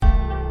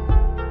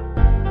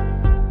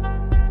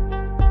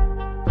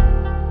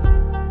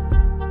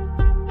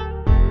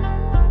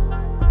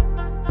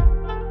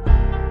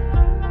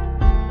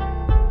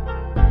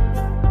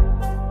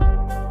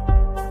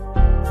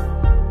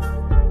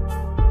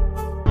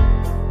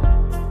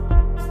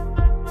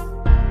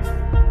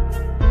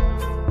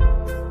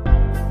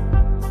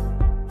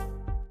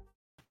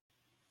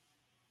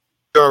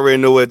already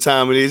know what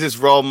time it is. It's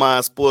Raw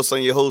Mind Sports.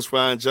 I'm your host,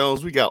 Ryan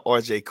Jones. We got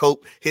RJ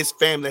Cope. His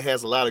family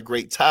has a lot of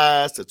great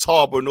ties to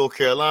Tarboro, North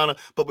Carolina.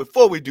 But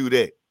before we do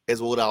that,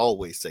 as what I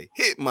always say,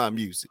 hit my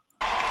music.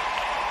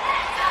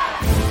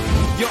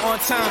 You're on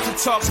time to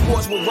talk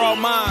sports with Raw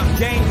Mind.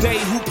 Game day,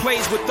 who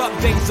plays with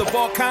updates of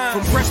all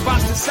kinds. From press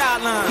box to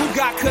sideline. Who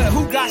got cut,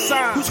 who got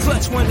signed. Who's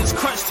clutch when it's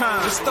crunch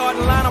time. The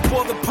starting lineup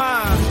or the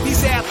pine.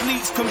 These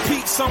athletes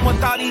compete, some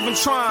without even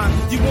trying.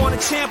 You want a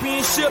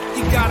championship,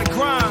 you gotta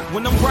grind.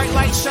 When them bright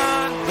lights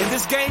shine, and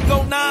this game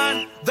go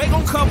 9, they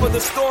gon' cover the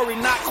story,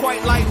 not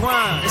quite like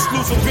Ryan.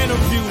 Exclusive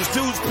interviews,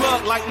 dudes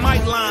plug like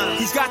Mike Line.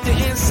 He's got the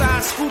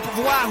inside scoop of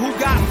why, who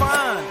got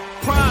fined.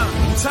 Prime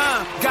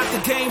time, got the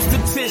game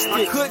statistics.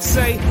 I could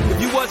say,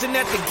 if you wasn't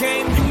at the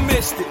game, you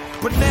missed it.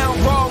 But now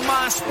Raw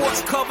Mind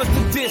Sports covers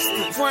the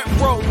distance. Front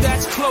row,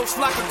 that's close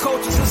like a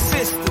coach's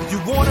assistant. You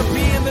wanna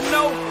be in the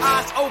know?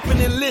 Eyes open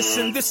and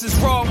listen. This is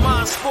Raw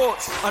Mind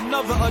Sports,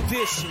 another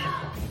edition.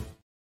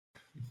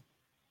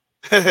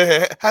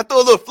 I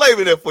throw a little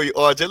flavor there for you,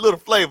 RJ. Little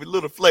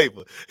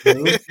flavor.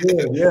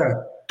 Yeah.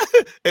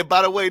 And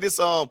by the way, this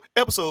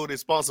episode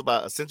is sponsored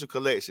by Essential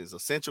Collections.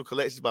 Essential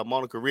Collections by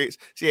Monica Rich.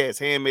 She has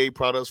handmade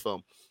products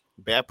from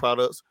bath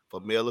products for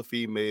male or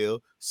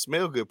female,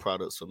 smell good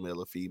products for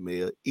male or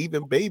female,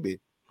 even baby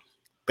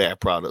bath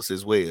products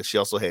as well. She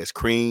also has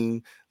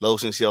cream,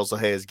 lotion. She also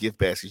has gift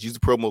baskets. Use the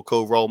promo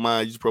code Raw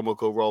Mind.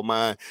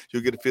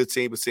 You'll get a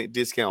 15%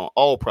 discount on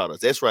all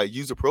products. That's right.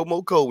 Use the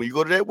promo code when you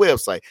go to that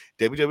website,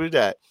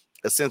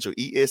 www.essential,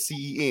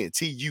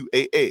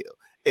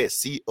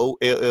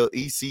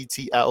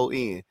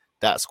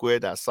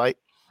 ESSENTUALSCOLLECTION.square.site.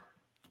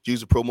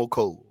 Use the promo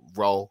code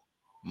Raw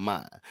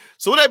Mind.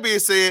 So with that being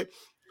said,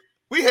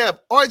 we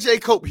have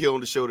RJ Cope here on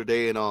the show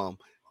today, and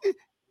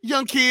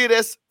young kid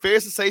that's very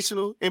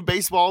sensational in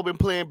baseball, been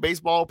playing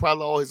baseball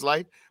probably all his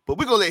life, but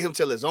we're gonna let him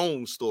tell his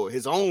own story,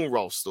 his own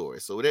raw story.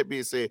 So with that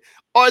being said,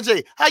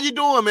 RJ, how you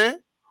doing, man?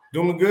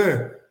 Doing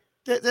good.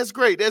 That's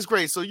great. That's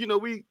great. So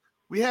we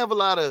have a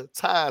lot of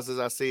ties, as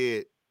I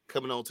said,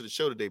 coming on to the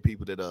show today.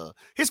 People that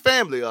his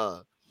family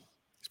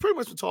it's pretty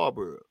much from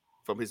Tarboro.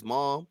 From his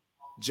mom,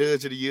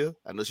 Judge of the Year.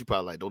 I know she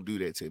probably like, don't do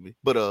that to me,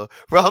 but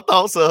raw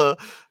thoughts.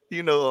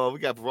 We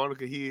got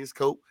Veronica His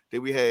Cope.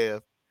 Then we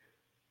have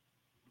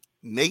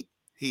Nate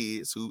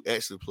His, who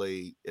actually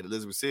played at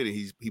Elizabeth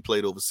City. He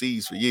played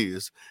overseas for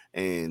years,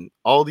 and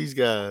all these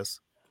guys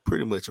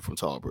pretty much are from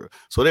Tarboro.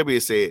 So that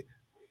being said,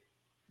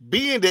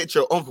 being that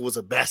your uncle was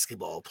a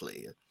basketball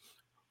player,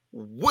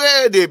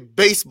 where did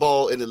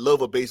baseball and the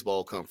love of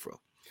baseball come from?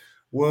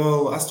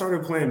 Well, I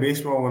started playing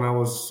baseball when I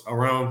was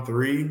around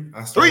 3.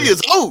 3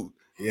 years old?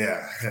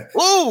 Yeah.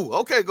 Oh,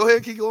 okay. Go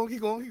ahead. Keep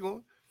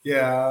going.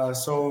 Yeah.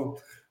 So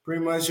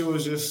pretty much it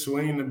was just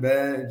swinging the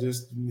bat,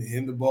 just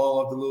hitting the ball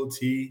off the little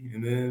tee.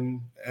 And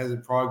then as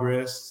it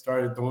progressed,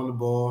 started throwing the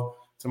ball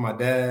to my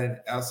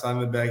dad outside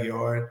in the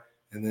backyard.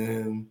 And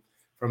then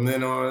from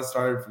then on, I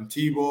started from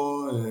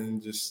T-ball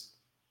and just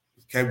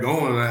kept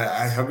going.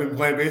 I have been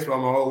playing baseball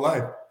my whole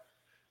life.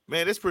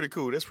 Man, that's pretty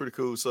cool.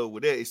 So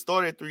with that, it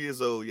started at 3 years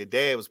old. Your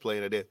dad was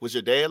playing at that. Was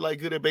your dad like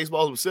good at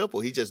baseball himself,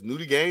 or he just knew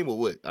the game, or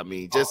what? I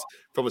mean, just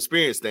from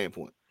experience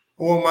standpoint.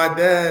 Well, my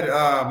dad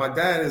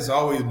has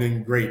always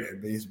been great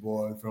at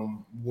baseball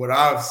from what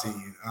I've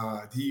seen.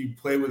 He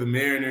played with the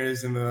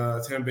Mariners and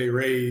the Tampa Bay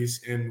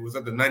Rays and was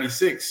up to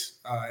 96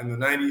 in the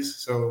 90s.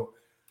 So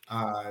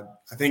I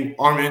think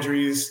arm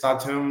injuries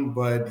stopped him,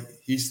 but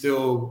he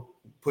still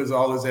puts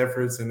all his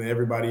efforts and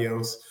everybody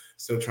else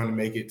still trying to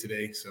make it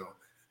today. So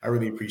I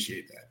really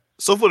appreciate that.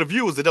 So for the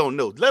viewers that don't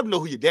know, let them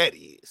know who your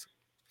daddy is.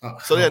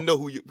 So they'll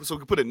know so we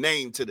can put a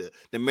name to the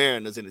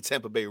Mariners and the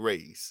Tampa Bay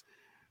Rays.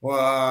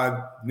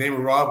 Well, name of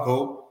Rob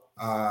Cope,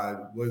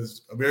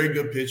 was a very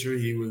good pitcher.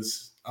 He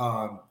was,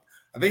 I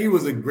think he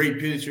was a great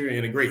pitcher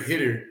and a great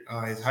hitter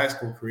his high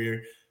school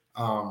career.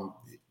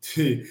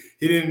 He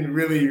didn't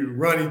really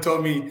run. He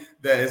told me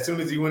that as soon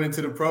as he went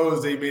into the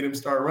pros, they made him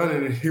start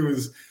running. And he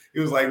was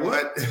like,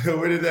 what?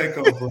 Where did that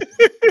come from?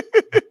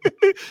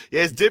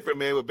 Yeah, it's different,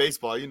 man, with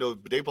baseball.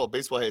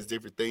 Baseball has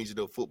different things,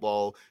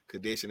 football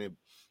conditioning,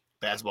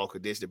 basketball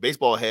conditioning.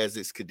 Baseball has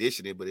its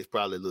conditioning, but it's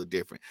probably a little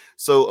different.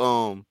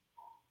 So,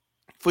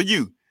 for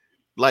you,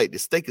 like, to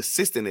stay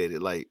consistent at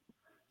it, like,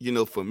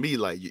 for me,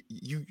 like,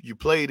 you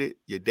played it.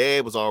 Your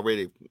dad was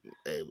already,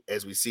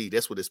 as we see,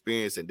 that's what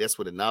experience and that's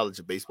where the knowledge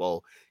of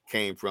baseball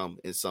came from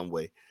in some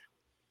way.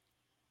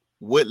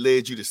 What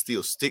led you to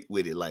still stick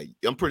with it? Like,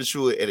 I'm pretty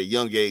sure at a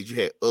young age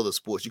you had other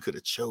sports you could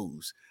have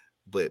chose,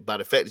 but by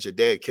the fact that your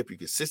dad kept you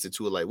consistent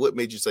to it, like, what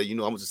made you say, I'm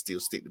gonna just still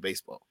stick to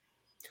baseball?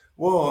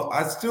 Well,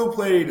 I still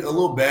played a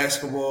little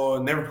basketball,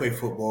 never played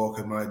football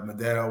because my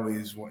dad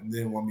always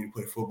didn't want me to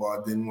play football. I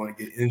didn't want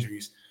to get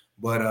injuries.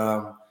 But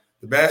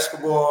the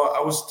basketball,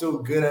 I was still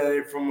good at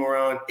it from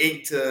around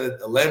 8 to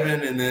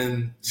 11, and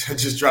then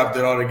just dropped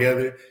it all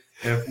together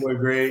in 4th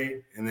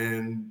grade. And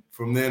then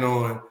from then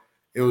on,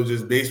 it was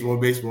just baseball.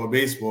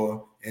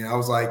 And I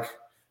was like,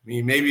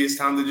 maybe it's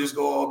time to just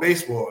go all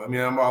baseball. I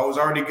was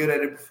already good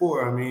at it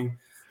before. I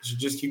should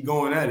just keep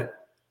going at it.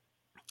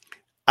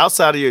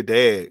 outside of your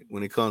dad,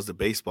 when it comes to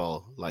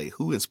baseball, like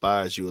who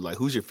inspires you? Like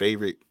who's your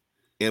favorite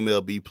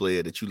MLB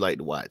player that you like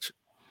to watch?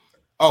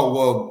 Oh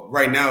well,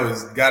 right now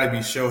it's got to be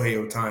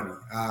Shohei Ohtani.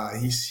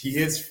 He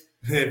hits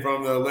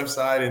from the left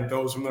side and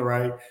throws from the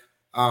right.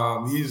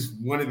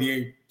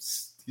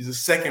 He's a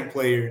second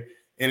player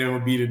in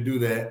MLB to do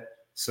that.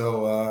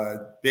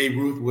 So Babe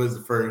Ruth was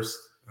the first,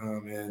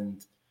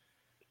 and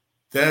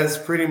that's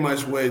pretty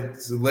much what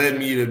led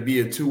me to be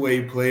a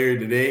two-way player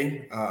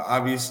today.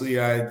 Obviously,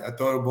 I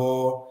throw the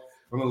ball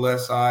from the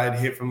left side,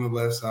 hit from the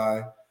left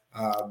side,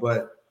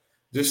 but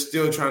just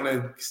still trying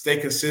to stay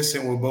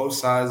consistent with both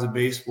sides of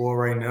baseball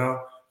right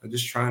now. I'm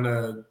just trying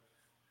to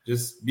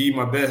just be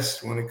my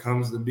best when it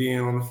comes to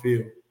being on the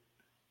field.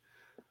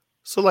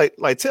 So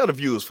like tell the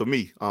viewers for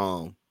me,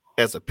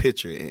 as a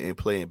pitcher and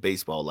playing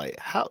baseball, like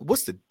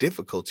what's the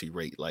difficulty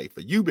rate like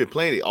for you? Been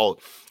playing it all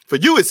for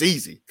you, it's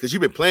easy because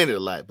you've been playing it a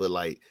lot, but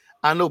like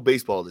I know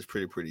baseball is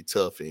pretty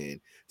tough,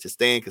 and to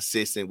staying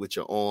consistent with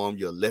your arm,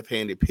 you're a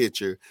left-handed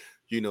pitcher,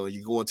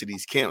 you go into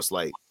these camps.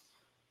 Like,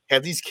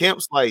 have these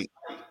camps like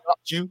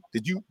stopped you?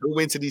 Did you go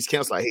into these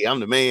camps like, hey, I'm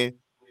the man?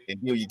 And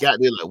you got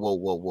there like,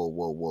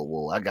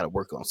 whoa, I gotta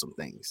work on some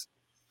things.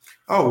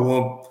 Oh,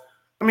 well,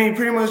 I mean,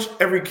 pretty much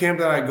every camp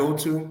that I go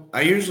to,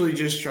 I usually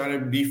just try to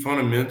be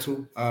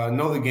fundamental,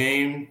 know the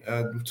game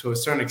to a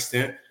certain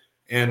extent,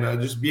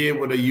 and just be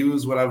able to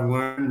use what I've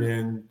learned.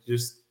 And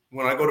just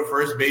when I go to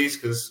first base,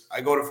 because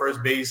I go to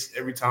first base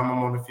every time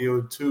I'm on the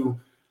field too,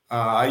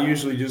 I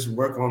usually just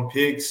work on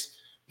picks,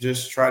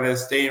 just try to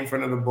stay in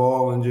front of the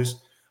ball, and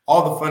just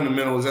all the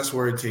fundamentals. That's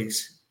where it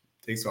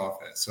takes off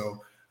at. So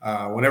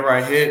whenever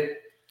I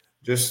hit,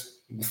 just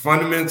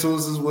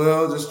fundamentals as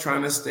well, just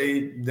trying to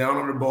stay down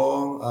on the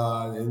ball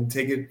and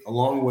take it a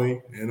long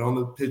way. And on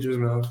the pitcher's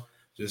mound,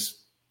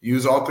 just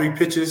use all three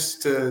pitches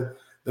to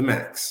the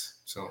max.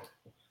 So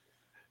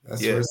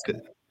that's where it's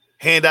at.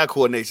 Hand-eye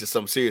coordination is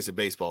something serious in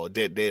baseball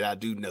that I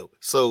do know.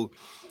 So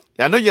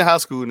I know you're in high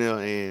school now,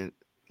 and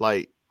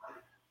like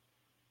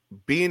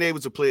being able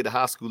to play at the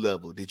high school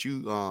level, did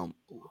you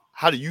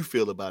how do you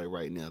feel about it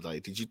right now?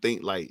 Like, did you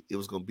think like it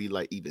was gonna be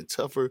like even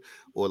tougher,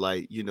 or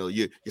like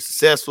you're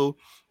successful?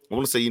 I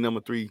want to say you're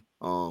number 3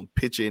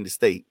 pitcher in the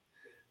state.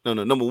 No,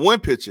 number 1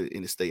 pitcher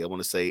in the state, I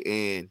want to say,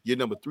 and you're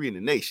number 3 in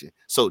the nation.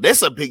 So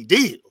that's a big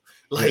deal.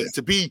 Like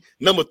to be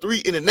number 3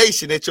 in the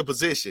nation at your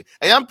position.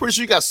 And I'm pretty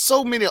sure you got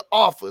so many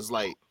offers.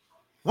 Like,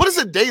 what is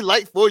a day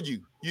like for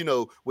you?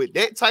 With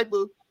that type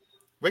of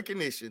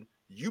recognition,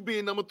 you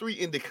being number 3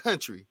 in the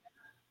country,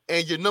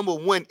 and you're number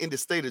 1 in the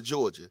state of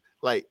Georgia.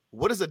 Like,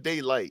 what is a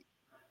day like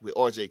with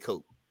RJ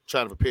Cope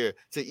trying to prepare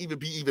to even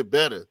be even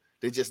better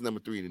than just number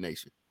 3 in the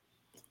nation?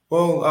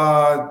 Well,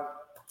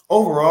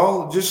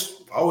 overall,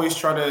 just always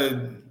try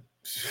to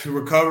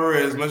recover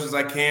as much as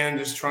I can.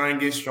 Just try and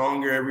get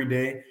stronger every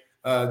day.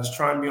 Just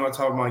try and be on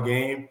top of my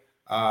game.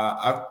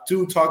 I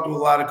do talk to a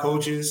lot of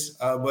coaches,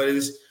 but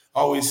it's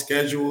always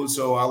scheduled.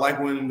 So I like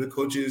when the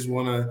coaches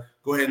want to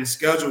go ahead and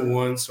schedule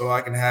one so I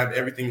can have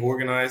everything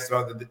organized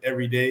throughout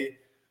every day.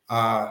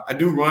 I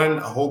do run a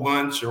whole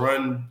bunch. I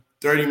run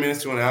 30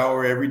 minutes to an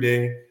hour every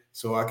day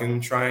so I can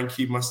try and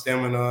keep my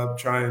stamina up,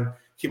 try and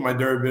keep my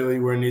durability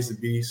where it needs to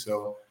be.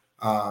 So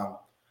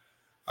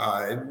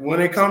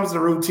when it comes to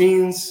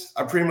routines,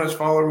 I pretty much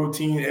follow a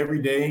routine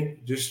every day,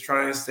 just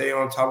trying to stay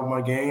on top of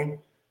my game.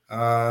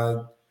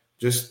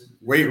 Just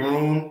weight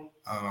room,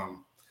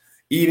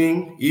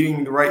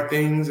 eating the right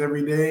things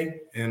every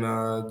day, and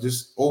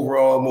just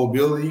overall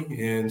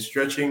mobility and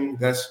stretching.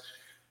 That's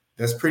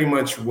pretty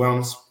much what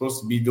I'm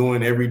supposed to be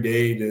doing every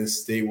day to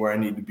stay where I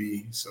need to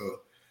be. So,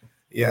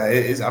 yeah,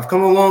 I've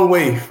come a long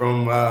way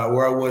from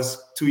where I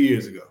was 2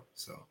 years ago.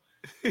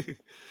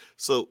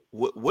 So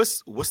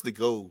what's the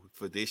goal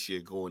for this year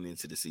going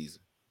into the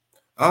season?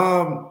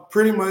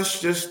 Pretty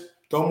much just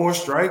throw more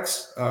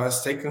strikes,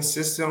 stay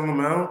consistent on the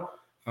mound.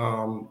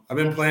 I've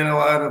been playing a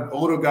lot of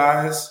older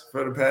guys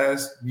for the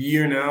past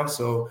year now,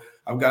 so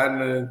I've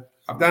gotten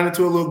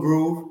into a little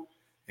groove,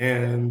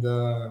 and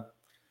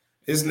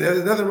it's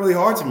nothing really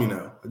hard to me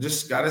now. I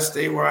just got to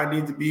stay where I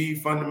need to be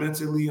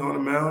fundamentally on the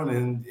mound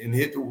and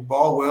hit the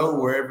ball well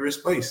wherever it's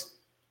placed.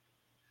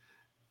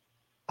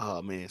 Oh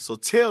man! So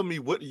tell me,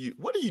 what do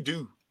you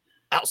do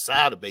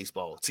outside of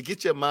baseball to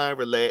get your mind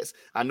relaxed?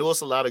 I know it's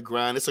a lot of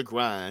grind. It's a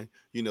grind,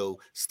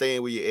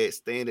 staying where you're at,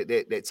 staying at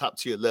that top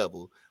tier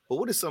level. But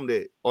what is something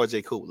that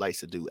RJ Cope likes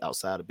to do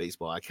outside of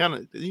baseball? I kind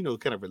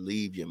of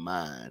relieve your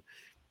mind,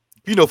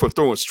 from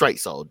throwing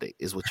strikes all day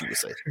is what you would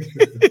say.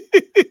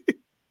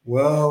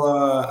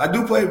 Well, I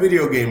do play a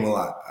video game a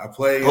lot. I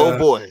play. Oh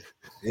boy!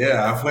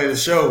 Yeah, I play the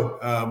show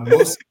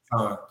most of the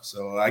time,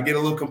 so I get a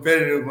little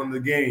competitive on the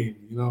game.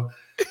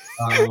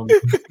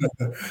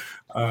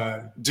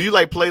 Do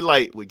you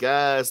play with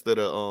guys that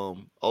are all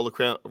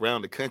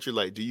around the country?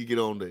 Like, do you get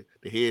on the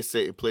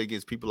headset and play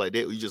against people like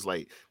that, or you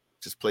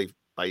just play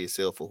by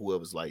yourself or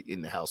whoever's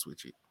in the house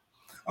with you?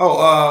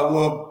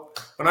 Well,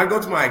 when I go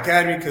to my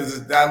academy,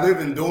 because I live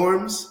in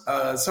dorms,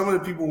 some of the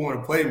people want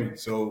to play me.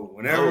 So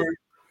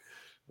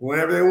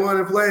whenever they want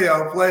to play,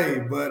 I'll play.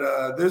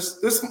 But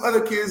there's some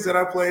other kids that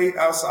I play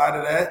outside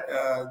of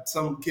that.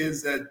 Some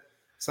kids that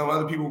some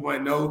other people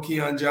might know,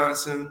 Keon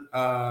Johnson,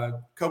 a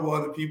couple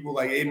other people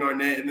like Aiden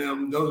Arnett and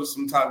them. Those are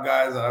some top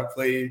guys that I've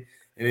played,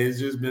 and it's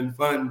just been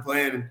fun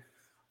playing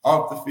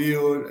off the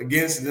field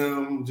against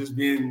them, just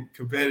being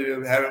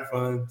competitive, having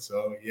fun.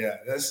 So yeah,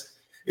 that's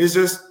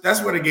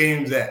where the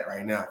game's at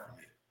right now for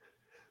me.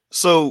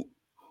 So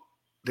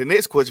the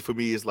next question for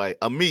me is like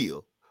a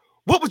meal.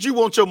 What would you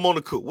want your mom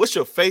to cook? What's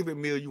your favorite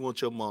meal you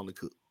want your mom to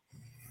cook?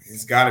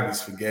 It's gotta be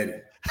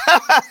spaghetti.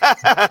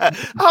 I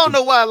don't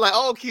know why. Like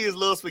all kids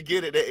love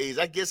spaghetti at that age.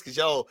 I guess because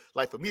y'all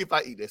like for me, if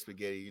I eat that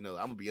spaghetti, I'm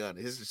gonna be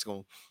honest, it's just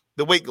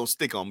the weight gonna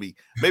stick on me.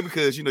 Maybe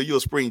because you're a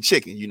spring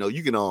chicken. You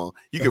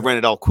can run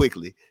it off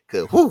quickly.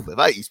 Cause if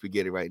I eat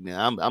spaghetti right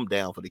now, I'm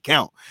down for the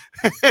count.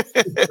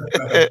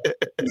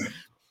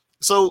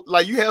 So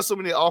like you have so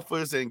many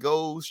offers and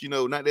goals.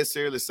 Not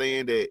necessarily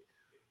saying that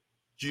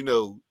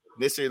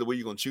necessarily the way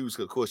you're gonna choose.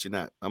 Cause of course you're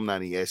not. I'm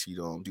not even asking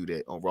you to do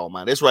that on Raw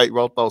Mind. That's right,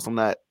 Raw Thoughts. I'm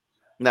not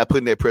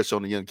putting that pressure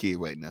on the young kid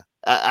right now.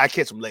 I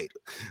catch them later.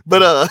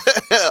 But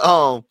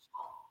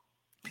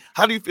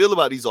how do you feel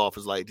about these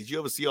offers? Like, did you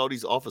ever see all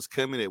these offers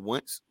coming at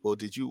once, or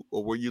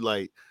were you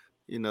like,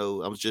 I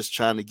was just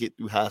trying to get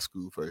through high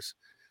school first?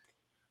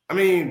 I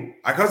mean,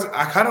 I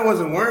kind of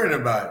wasn't worrying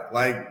about it.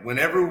 Like,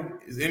 whenever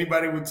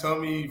anybody would tell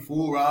me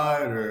full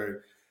ride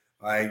or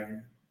like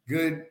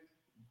good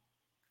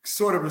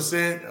sort of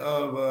percent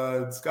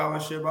of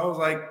scholarship, I was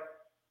like,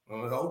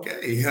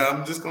 okay,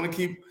 I'm just gonna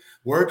keep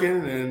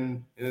working,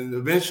 and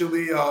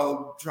eventually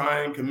I'll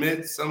try and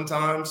commit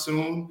sometime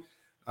soon.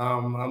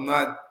 I'm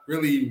not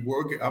really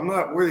worrying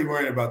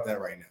about that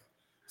right now.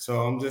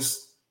 So I'm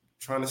just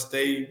trying to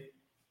stay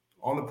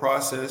on the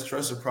process,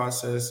 trust the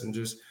process, and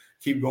just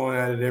keep going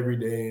at it every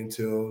day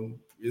until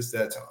it's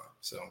that time.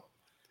 So,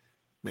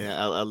 man,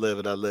 I love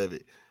it. I love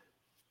it.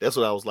 That's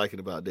what I was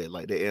liking about that.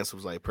 Like that answer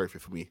was like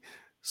perfect for me.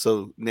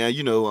 So now,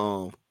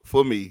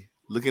 for me,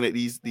 looking at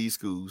these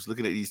schools,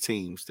 looking at these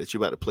teams that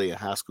you're about to play in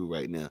high school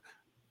right now,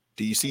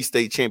 do you see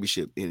state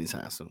championship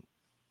anytime soon?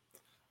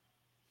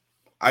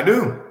 I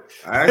do.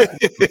 I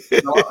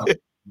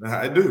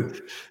do.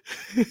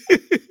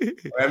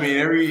 I mean,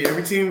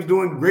 every team's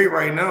doing great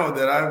right now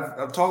that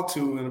I've talked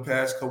to in the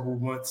past couple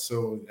of months.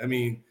 So I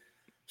mean,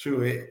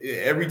 true.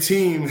 Every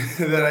team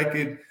that I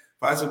could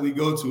possibly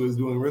go to is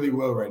doing really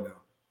well right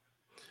now.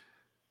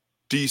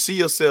 Do you see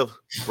yourself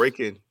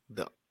breaking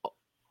the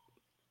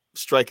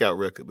strikeout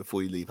record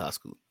before you leave high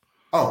school?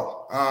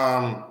 Oh,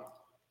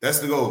 that's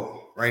the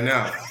goal right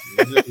now.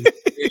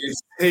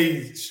 It's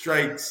 8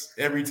 strikes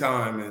every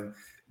time and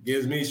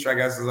gives me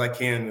strikeouts as I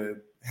can to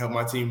help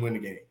my team win the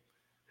game.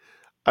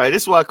 All right,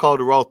 this is what I call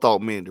the Raw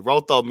Thought Men. The Raw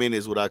Thought Men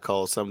is what I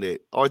call something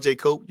that RJ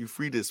Cope, you're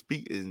free to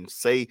speak and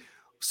say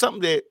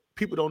something that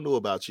people don't know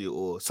about you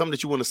or something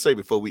that you want to say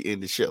before we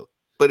end the show.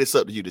 But it's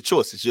up to you. The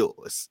choice is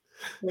yours.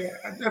 Yeah,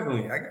 I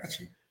got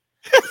you.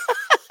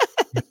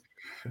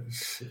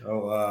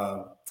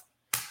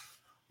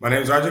 My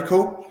name is RJ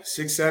Cope,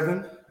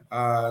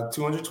 6'7",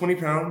 220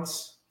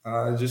 pounds.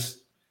 Just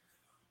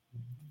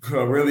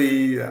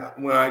really,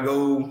 when I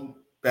go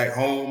back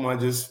home, I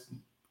just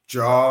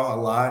draw a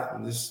lot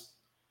and just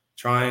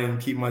try and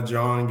keep my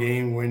drawing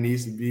game where it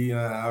needs to be.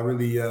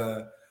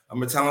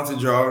 I'm a talented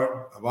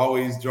drawer. I've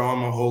always drawn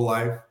my whole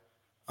life.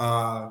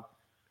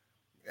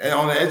 And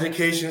on the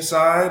education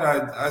side,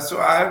 I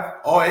have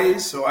all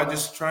A's, so I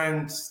just try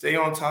and stay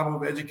on top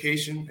of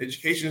education.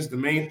 Education is the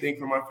main thing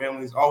for my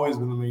family. It's always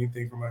been the main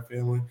thing for my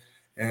family.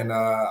 And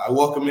I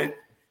welcome it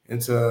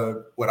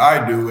into what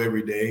I do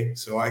every day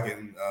so I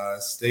can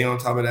stay on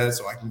top of that,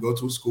 so I can go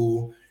to a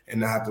school and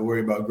not have to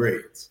worry about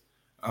grades.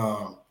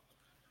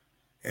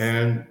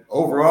 And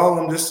overall,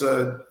 I'm just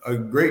a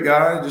great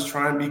guy, just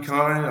trying to be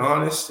kind,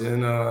 honest,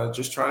 and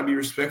just trying to be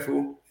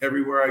respectful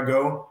everywhere I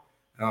go.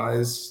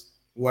 It's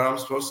what I'm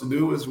supposed to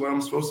do, is what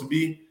I'm supposed to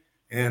be.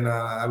 And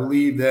I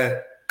believe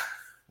that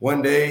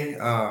one day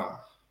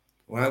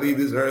when I leave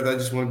this earth, I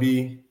just want to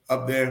be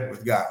up there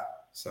with God.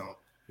 So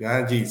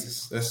God,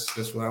 Jesus,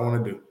 that's what I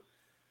want to do.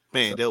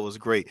 Man, that was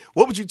great.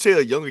 What would you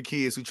tell younger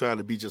kids who trying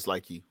to be just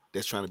like you,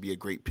 that's trying to be a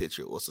great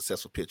pitcher or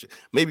successful pitcher?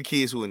 Maybe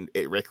kids who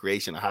at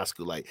recreation or high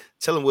school, like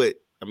tell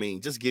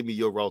them just give me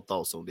your raw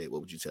thoughts on that.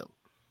 What would you tell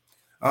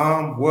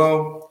them?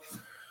 Well,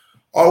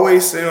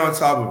 always stay on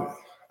top of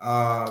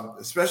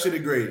it, especially the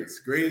grades.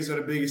 Grades are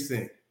the biggest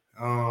thing.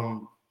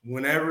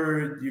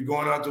 Whenever you're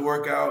going out to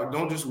work out,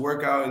 don't just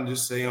work out and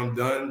just say I'm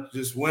done.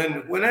 Just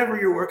whenever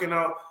you're working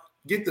out,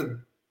 get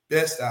the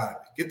best out of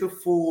it. Get the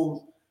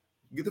full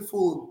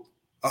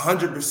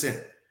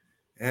 100%.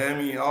 And I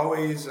mean,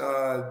 always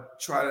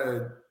try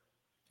to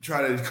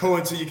go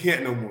until you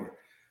can't no more.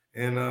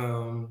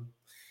 And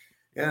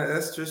yeah,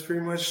 that's just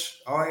pretty much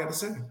all I got to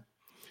say.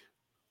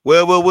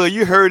 Well,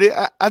 you heard it.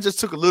 I just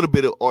took a little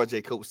bit of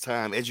RJ Cope's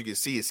time. As you can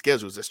see, his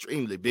schedule is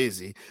extremely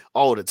busy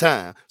all the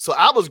time. So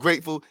I was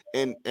grateful,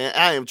 and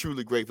I am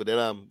truly grateful that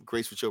I'm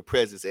graced with your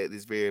presence at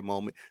this very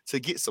moment to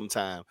get some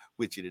time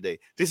with you today.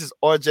 This is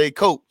RJ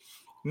Cope.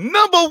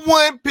 Number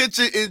 1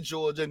 pitcher in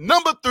Georgia,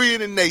 number 3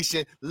 in the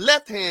nation,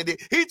 left-handed.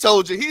 He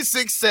told you he's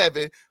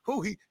 6'7".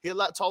 Who he a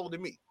lot taller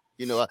than me.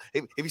 You know,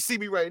 if you see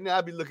me right now,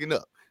 I'd be looking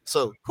up.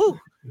 So,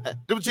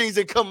 them jeans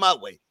didn't come my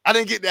way. I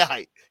didn't get that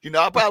height. You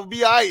know, I'd probably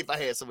be all right if I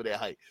had some of that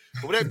height.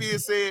 But with that being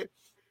said,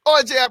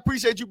 RJ, I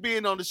appreciate you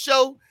being on the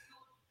show.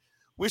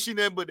 Wish you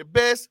nothing but the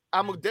best.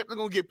 I'm definitely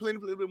going to get plenty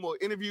more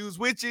interviews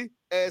with you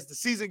as the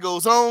season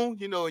goes on,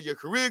 you know, and your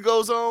career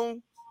goes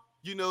on.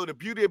 You know, the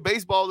beauty of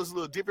baseball is a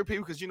little different,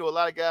 people, because, you know, a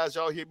lot of guys,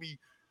 y'all hear me.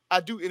 I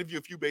do interview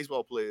a few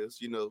baseball players,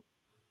 you know,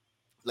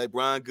 like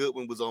Brian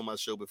Goodwin was on my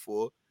show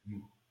before.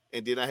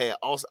 And then I had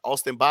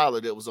Austin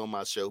Byler that was on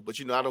my show. But,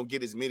 you know, I don't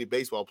get as many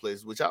baseball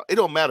players, it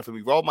don't matter for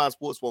me. Raw Mind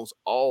Sports wants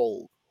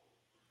all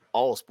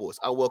sports.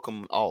 I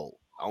welcome all.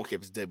 I don't care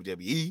if it's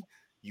WWE,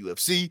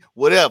 UFC,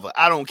 whatever.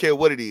 I don't care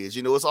what it is.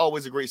 You know, it's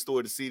always a great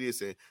story to see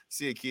this and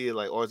see a kid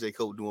like RJ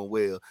Cope doing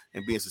well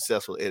and being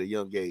successful at a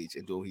young age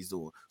and doing what he's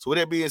doing. So with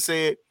that being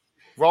said,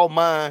 Raw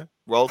Mind,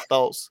 Raw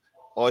Thoughts,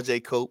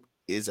 RJ Cope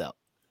is out.